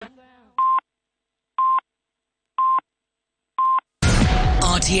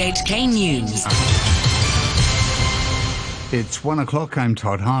RTHK News. It's 1 o'clock. I'm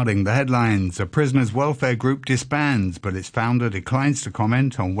Todd Harding. The headlines: a prisoners' welfare group disbands, but its founder declines to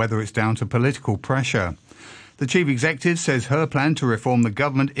comment on whether it's down to political pressure. The chief executive says her plan to reform the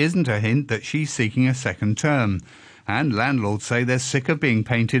government isn't a hint that she's seeking a second term. And landlords say they're sick of being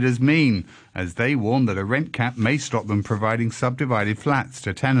painted as mean, as they warn that a rent cap may stop them providing subdivided flats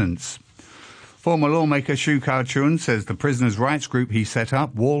to tenants. Former lawmaker Shu Kar-chun says the prisoners' rights group he set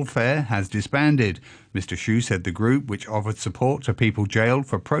up, Wallfare, has disbanded. Mr. Shu said the group, which offered support to people jailed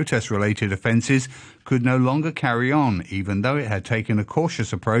for protest-related offences, could no longer carry on, even though it had taken a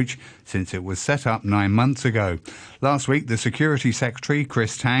cautious approach since it was set up 9 months ago. Last week, the Security Secretary,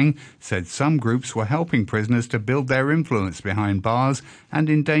 Chris Tang, said some groups were helping prisoners to build their influence behind bars and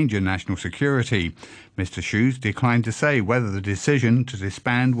endanger national security. Mr. Shu declined to say whether the decision to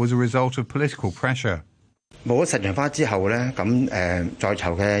disband was a result of political pressure. 冇咗實場化之後呢，在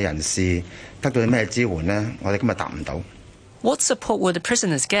囚嘅人士得到咩支援呢？我哋今日答唔到。What support will the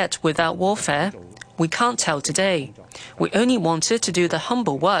prisoners get without warfare? We can't tell today. We only wanted to do the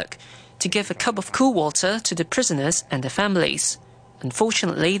humble work, to give a cup of cool water to the prisoners and their families.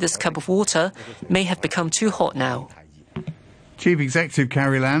 Unfortunately, this cup of water may have become too hot now. Chief Executive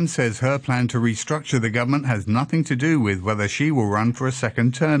Carrie Lam says her plan to restructure the government has nothing to do with whether she will run for a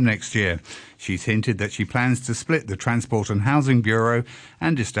second term next year. She's hinted that she plans to split the Transport and Housing Bureau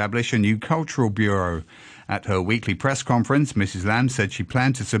and establish a new Cultural Bureau. At her weekly press conference, Mrs. Lam said she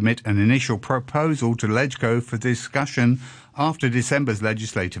planned to submit an initial proposal to LegCo for discussion after December's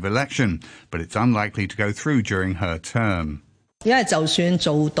legislative election, but it's unlikely to go through during her term. 因為就算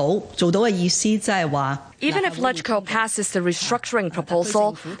做到嘅意思，即係話。 Even if LegCo passes the restructuring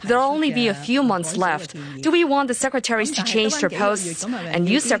proposal, there will only be a few months left. Do we want the secretaries to change their posts and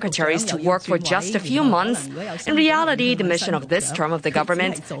new secretaries to work for just a few months? In reality, the mission of this term of the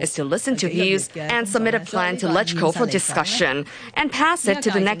government is to listen to views and submit a plan to LegCo for discussion and pass it to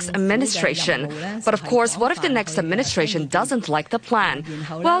the next administration. But of course, what if the next administration doesn't like the plan?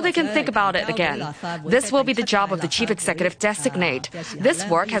 Well, they can think about it again. This will be the job of the chief executive designate. This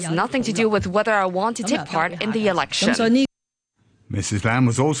work has nothing to do with whether I want to take part in the election. Mrs. Lam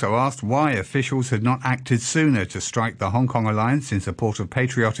was also asked why officials had not acted sooner to strike the Hong Kong Alliance in support of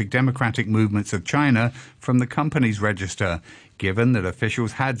patriotic democratic movements of China from the company's register, given that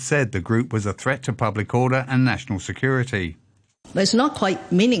officials had said the group was a threat to public order and national security. It's not quite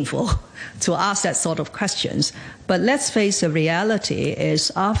meaningful to ask that sort of questions, but let's face the reality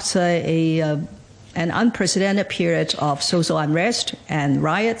is after an unprecedented period of social unrest and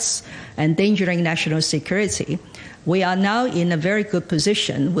riots endangering national security, we are now in a very good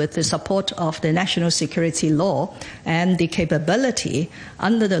position with the support of the national security law and the capability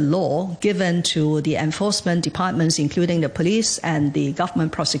under the law given to the enforcement departments, including the police and the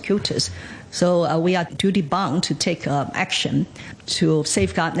government prosecutors. So we are duty bound to take action to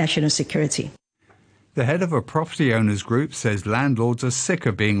safeguard national security. The head of a property owners group says landlords are sick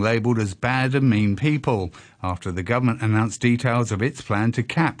of being labelled as bad and mean people after the government announced details of its plan to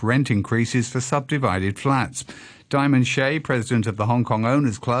cap rent increases for subdivided flats. Diamond Shea, president of the Hong Kong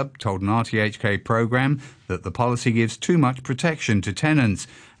Owners Club, told an RTHK programme that the policy gives too much protection to tenants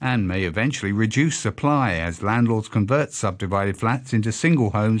and may eventually reduce supply as landlords convert subdivided flats into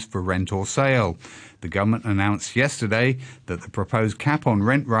single homes for rent or sale. The government announced yesterday that the proposed cap on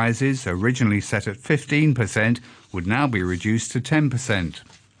rent rises, originally set at 15%, would now be reduced to 10%.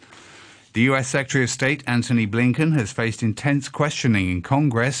 The US Secretary of State Antony Blinken has faced intense questioning in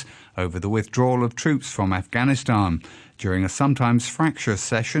Congress over the withdrawal of troops from Afghanistan. During a sometimes fractious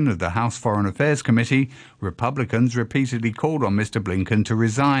session of the House Foreign Affairs Committee, Republicans repeatedly called on Mr. Blinken to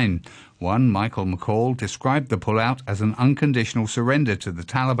resign. One, Michael McCall, described the pullout as an unconditional surrender to the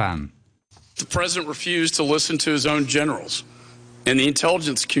Taliban. The president refused to listen to his own generals and the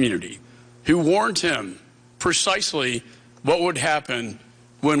intelligence community, who warned him precisely what would happen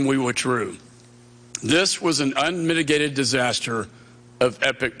when we withdrew. This was an unmitigated disaster of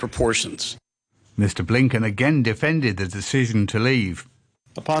epic proportions. Mr. Blinken again defended the decision to leave.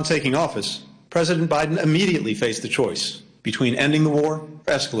 Upon taking office, President Biden immediately faced the choice between ending the war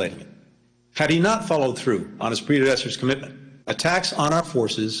or escalating it. Had he not followed through on his predecessor's commitment, attacks on our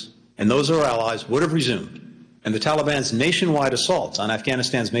forces and those of our allies would have resumed, and the Taliban's nationwide assaults on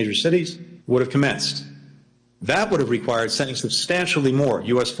Afghanistan's major cities would have commenced. That would have required sending substantially more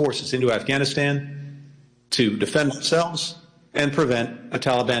U.S. forces into Afghanistan to defend themselves and prevent a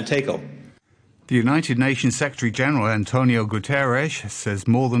Taliban takeover. The United Nations Secretary-General Antonio Guterres says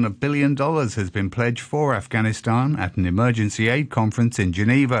more than $1 billion has been pledged for Afghanistan at an emergency aid conference in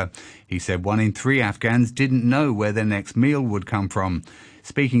Geneva. He said 1 in 3 Afghans didn't know where their next meal would come from.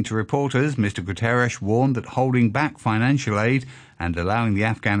 Speaking to reporters, Mr. Guterres warned that holding back financial aid and allowing the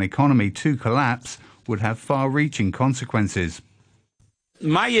Afghan economy to collapse would have far-reaching consequences.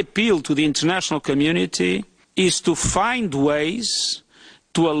 My appeal to the international community is to find ways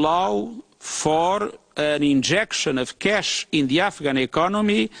to allow for an injection of cash in the Afghan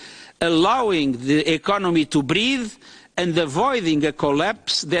economy, allowing the economy to breathe and avoiding a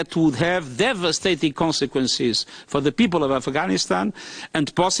collapse that would have devastating consequences for the people of Afghanistan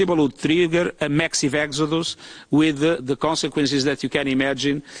and possibly would trigger a massive exodus with the consequences that you can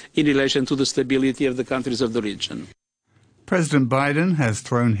imagine in relation to the stability of the countries of the region. President Biden has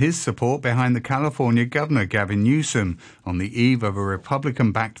thrown his support behind the California Governor Gavin Newsom on the eve of a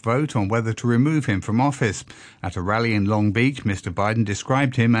Republican-backed vote on whether to remove him from office. At a rally in Long Beach, Mr. Biden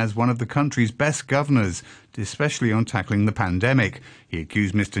described him as one of the country's best governors, especially on tackling the pandemic. He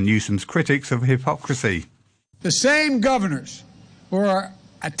accused Mr. Newsom's critics of hypocrisy. The same governors who are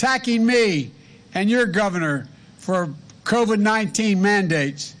attacking me and your governor for COVID-19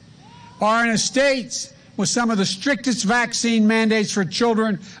 mandates are in states with some of the strictest vaccine mandates for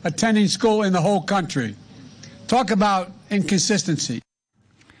children attending school in the whole country. Talk about inconsistency.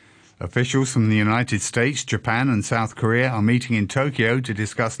 Officials from the United States, Japan and South Korea are meeting in Tokyo to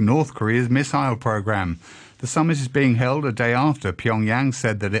discuss North Korea's missile program. The summit is being held a day after Pyongyang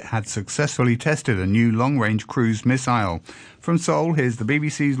said that it had successfully tested a new long-range cruise missile. From Seoul, here's the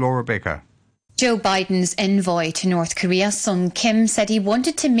BBC's Laura Bicker. Joe Biden's envoy to North Korea, Sung Kim, said he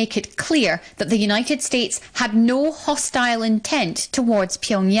wanted to make it clear that the United States had no hostile intent towards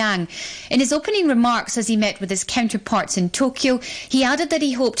Pyongyang. In his opening remarks as he met with his counterparts in Tokyo, he added that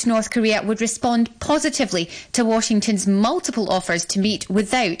he hoped North Korea would respond positively to Washington's multiple offers to meet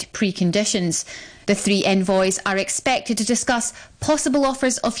without preconditions. The three envoys are expected to discuss possible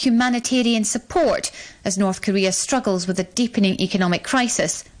offers of humanitarian support as North Korea struggles with a deepening economic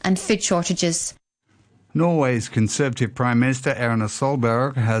crisis and food shortages. Norway's Conservative Prime Minister Erna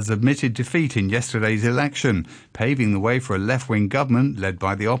Solberg has admitted defeat in yesterday's election, paving the way for a left-wing government led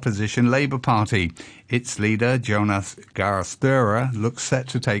by the opposition Labour Party. Its leader, Jonas Gahr Støre, looks set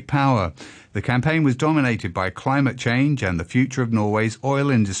to take power. The campaign was dominated by climate change and the future of Norway's oil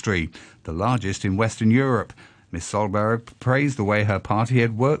industry, the largest in Western Europe. Ms Solberg praised the way her party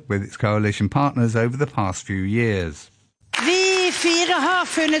had worked with its coalition partners over the past few years. The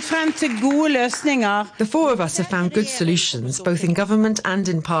four of us have found good solutions, both in government and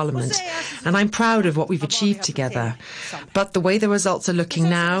in Parliament, and I'm proud of what we've achieved together. But the way the results are looking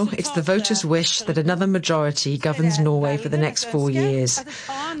now, it's the voters' wish that another majority governs Norway for the next 4 years.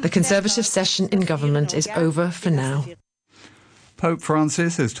 The Conservative session in government is over for now. Pope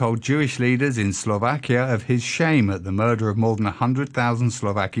Francis has told Jewish leaders in Slovakia of his shame at the murder of more than 100,000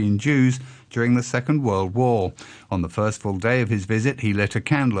 Slovakian Jews during the Second World War. On the first full day of his visit, he lit a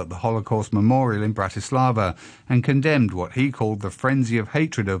candle at the Holocaust Memorial in Bratislava and condemned what he called the frenzy of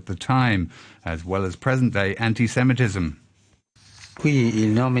hatred of the time, as well as present-day anti-Semitism. Here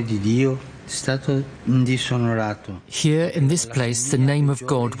in this place, the name of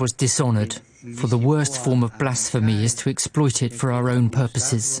God was dishonoured. For the worst form of blasphemy is to exploit it for our own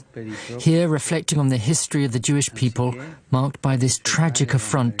purposes. Here, reflecting on the history of the Jewish people, marked by this tragic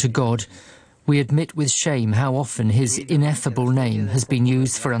affront to God, we admit with shame how often his ineffable name has been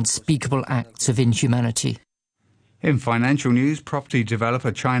used for unspeakable acts of inhumanity. In financial news, property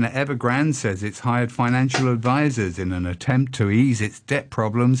developer China Evergrande says it's hired financial advisors in an attempt to ease its debt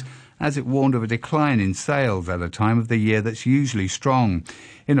problems as it warned of a decline in sales at a time of the year that's usually strong.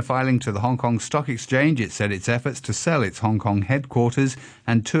 In a filing to the Hong Kong Stock Exchange, it said its efforts to sell its Hong Kong headquarters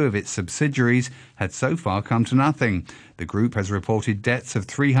and two of its subsidiaries had so far come to nothing. The group has reported debts of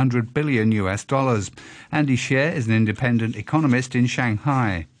 $300 billion. Andy Sher is an independent economist in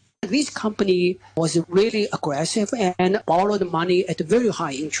Shanghai. This company was really aggressive and borrowed money at a very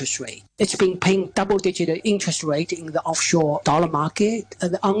high interest rate. It's been paying double-digit interest rate in the offshore dollar market.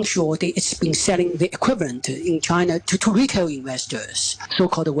 The onshore, it's been selling the equivalent in China to retail investors,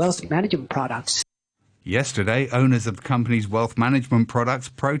 so-called wealth management products. Yesterday, owners of the company's wealth management products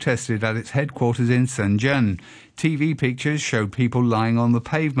protested at its headquarters in Shenzhen. TV pictures showed people lying on the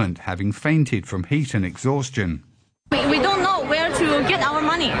pavement, having fainted from heat and exhaustion. We don't know where to get our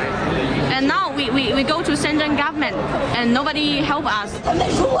money. And now we go to Shenzhen government and nobody help us.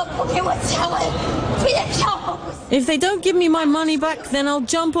 If they don't give me my money back, then I'll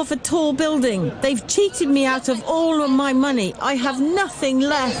jump off a tall building. They've cheated me out of all of my money. I have nothing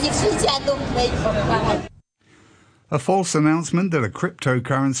left. A false announcement that a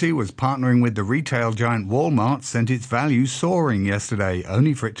cryptocurrency was partnering with the retail giant Walmart sent its value soaring yesterday,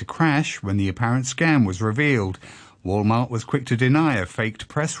 only for it to crash when the apparent scam was revealed. Walmart was quick to deny a faked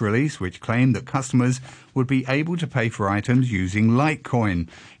press release which claimed that customers would be able to pay for items using Litecoin.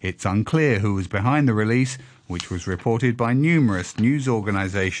 It's unclear who was behind the release, which was reported by numerous news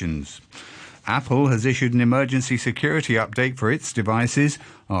organisations. Apple has issued an emergency security update for its devices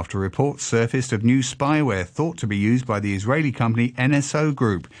after reports surfaced of new spyware thought to be used by the Israeli company NSO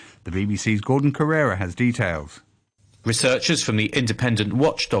Group. The BBC's Gordon Carrera has details. Researchers from the independent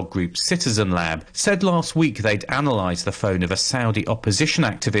watchdog group Citizen Lab said last week they'd analysed the phone of a Saudi opposition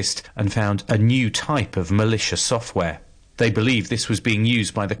activist and found a new type of malicious software. They believe this was being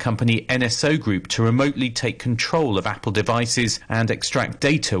used by the company NSO Group to remotely take control of Apple devices and extract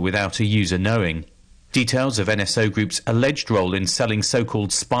data without a user knowing. Details of NSO Group's alleged role in selling so-called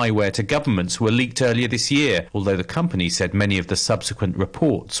spyware to governments were leaked earlier this year, although the company said many of the subsequent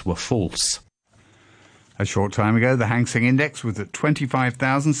reports were false. A short time ago, the Hang Seng Index was at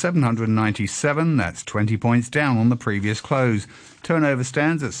 25,797. That's 20 points down on the previous close. Turnover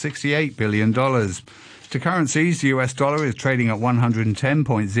stands at $68 billion. To currencies, the US dollar is trading at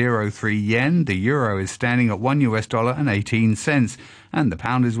 110.03 yen. The euro is standing at $1 and 18 cents. And the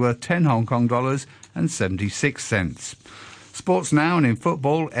pound is worth 10 Hong Kong dollars and 76 cents. Sports now, and in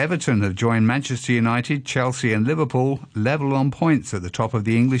football, Everton have joined Manchester United, Chelsea and Liverpool level on points at the top of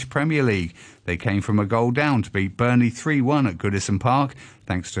the English Premier League. They came from a goal down to beat Burnley 3-1 at Goodison Park,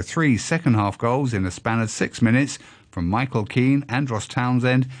 thanks to 3 second-half goals in a span of 6 minutes from Michael Keane, Andros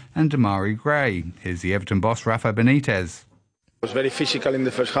Townsend and Demarai Gray. Here's the Everton boss, Rafa Benitez. It was very physical in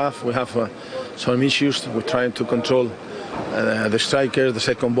the first half. We have some issues. We're trying to control the strikers, the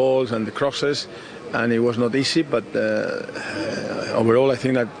second balls and the crosses. And it was not easy, but overall I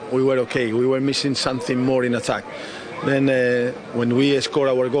think that we were okay. We were missing something more in attack. Then when we score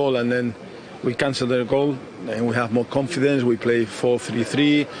our goal and then we cancel the goal, and we have more confidence. We play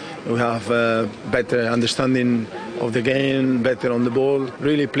 4-3-3. We have better understanding of the game, better on the ball.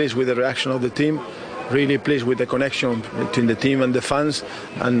 Really pleased with the reaction of the team. Really pleased with the connection between the team and the fans,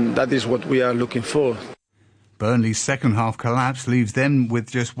 and that is what we are looking for. Burnley's second-half collapse leaves them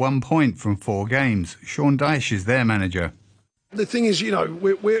with just 1 point from 4 games. Sean Dyche is their manager. The thing is,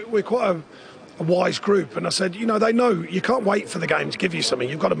 we're quite a wise group, and I said, they know you can't wait for the game to give you something.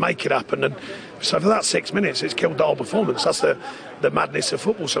 You've got to make it up, and then, so for that 6 minutes, it's killed the whole performance. That's the madness of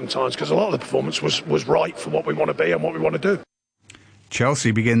football sometimes, because a lot of the performance was right for what we want to be and what we want to do.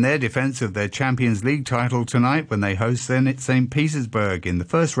 Chelsea begin their defence of their Champions League title tonight when they host Zenit St. Petersburg in the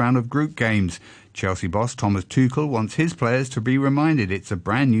first round of group games. Chelsea boss Thomas Tuchel wants his players to be reminded it's a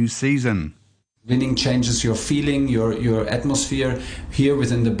brand new season. Winning changes your feeling, your atmosphere here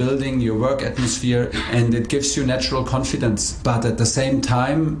within the building, your work atmosphere, and it gives you natural confidence. But at the same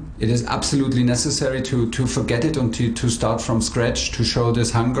time, it is absolutely necessary to forget it and to start from scratch, to show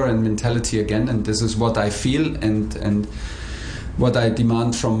this hunger and mentality again. And this is what I feel and what I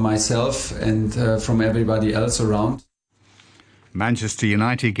demand from myself and from everybody else around. Manchester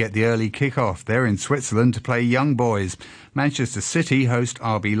United get the early kick-off. They're in Switzerland to play Young Boys. Manchester City host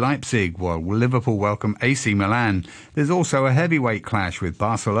RB Leipzig, while Liverpool welcome AC Milan. There's also a heavyweight clash with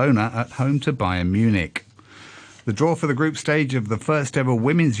Barcelona at home to Bayern Munich. The draw for the group stage of the first ever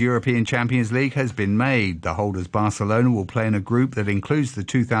Women's European Champions League has been made. The holders Barcelona will play in a group that includes the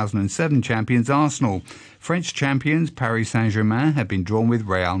 2007 champions Arsenal. French champions Paris Saint-Germain have been drawn with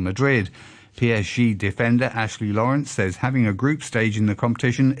Real Madrid. PSG defender Ashley Lawrence says having a group stage in the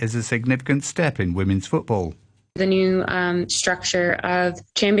competition is a significant step in women's football. The new structure of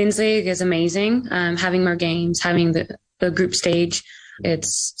Champions League is amazing. Having more games, having the group stage,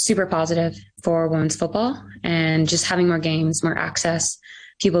 it's super positive for women's football, and just having more games, more access,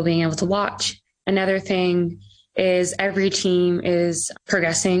 people being able to watch. Another thing is every team is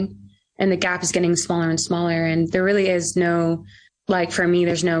progressing and the gap is getting smaller and smaller, and there really is no, like for me,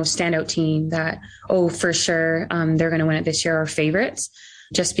 there's no standout team that, for sure, they're going to win it this year or favorites,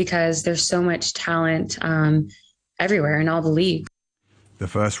 just because there's so much talent everywhere in all the leagues. The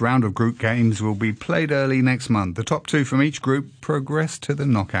first round of group games will be played early next month. The top 2 from each group progress to the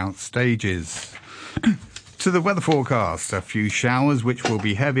knockout stages. To the weather forecast, a few showers which will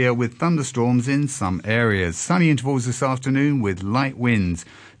be heavier with thunderstorms in some areas. Sunny intervals this afternoon with light winds.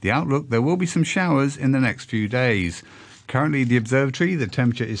 The outlook, there will be some showers in the next few days. Currently, the observatory, the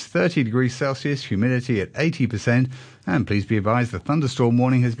temperature is 30 degrees Celsius, humidity at 80%, and please be advised the thunderstorm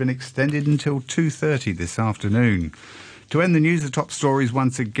warning has been extended until 2:30 this afternoon. To end the news, the top stories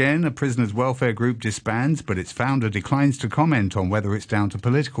once again. A prisoners' welfare group disbands, but its founder declines to comment on whether it's down to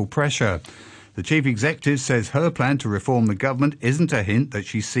political pressure. The chief executive says her plan to reform the government isn't a hint that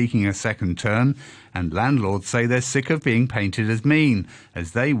she's seeking a second term, and landlords say they're sick of being painted as mean,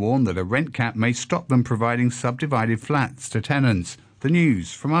 as they warn that a rent cap may stop them providing subdivided flats to tenants. The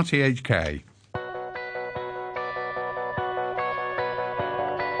news from RTHK.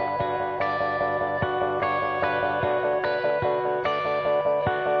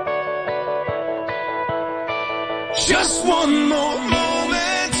 Just one more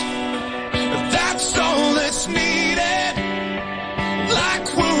moment, that's all that's needed.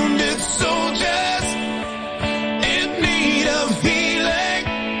 Like wounded soldiers in need of healing.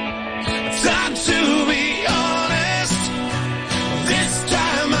 Time to be honest, this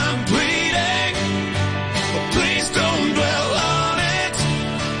time I'm bleeding. Please don't dwell on it,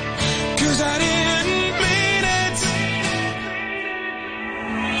 'cause I didn't mean it.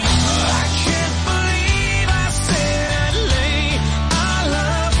 I can't believe I said I'd lay our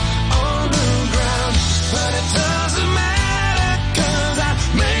love on the ground, but it doesn't matter, 'cause I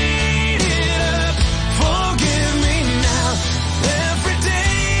made it up. Forgive me now. Every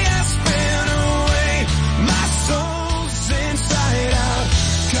day I spent away, my soul's inside out.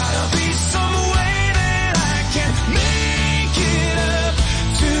 Gotta be some way that I can make it up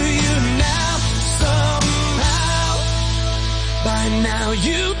to you now. Somehow, by now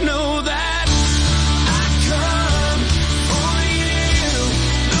you know that I come for you.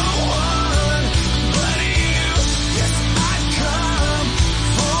 No one but you. Yes, I come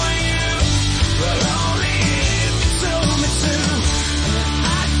for you, but only if you told me to.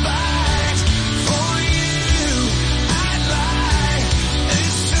 I'd fight for you. I'd lie.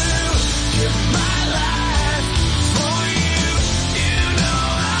 It's true. Give my life for you. You know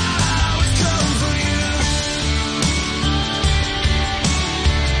I would come for you.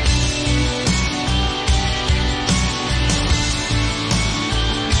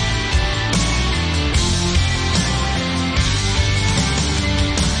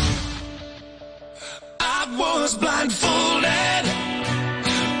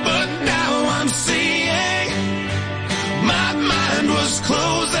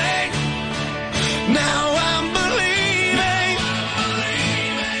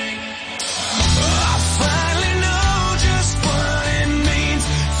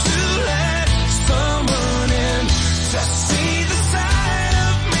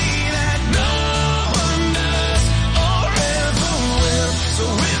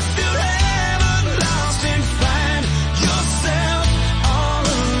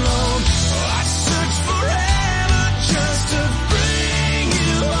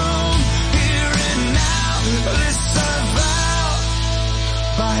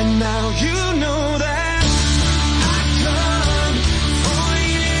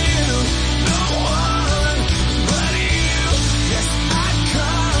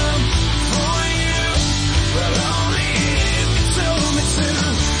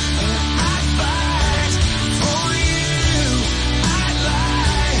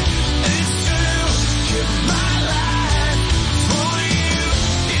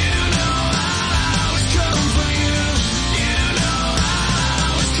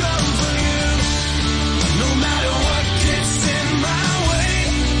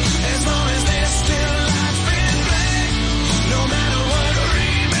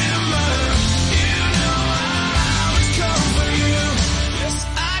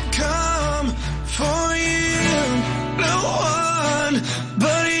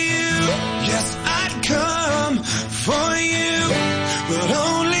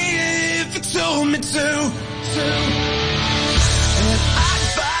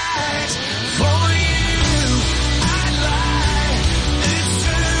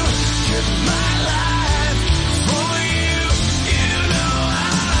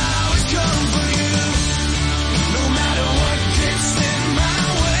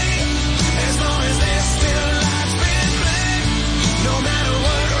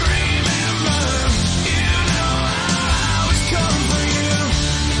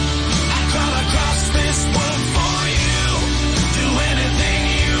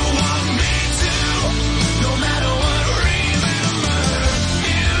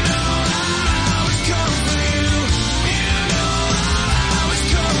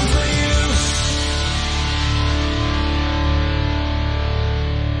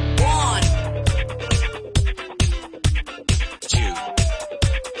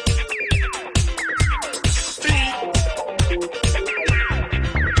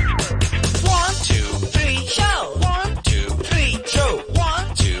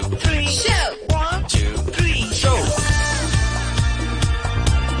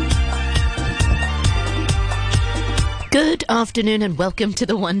 Good afternoon and welcome to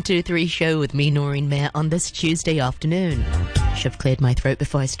the 123 show with me, Noreen Mayer, on this Tuesday afternoon. Should have cleared my throat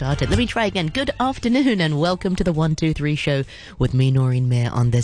before I started. Let me try again. Good afternoon and welcome to the 123 show with me, Noreen Mayer, on this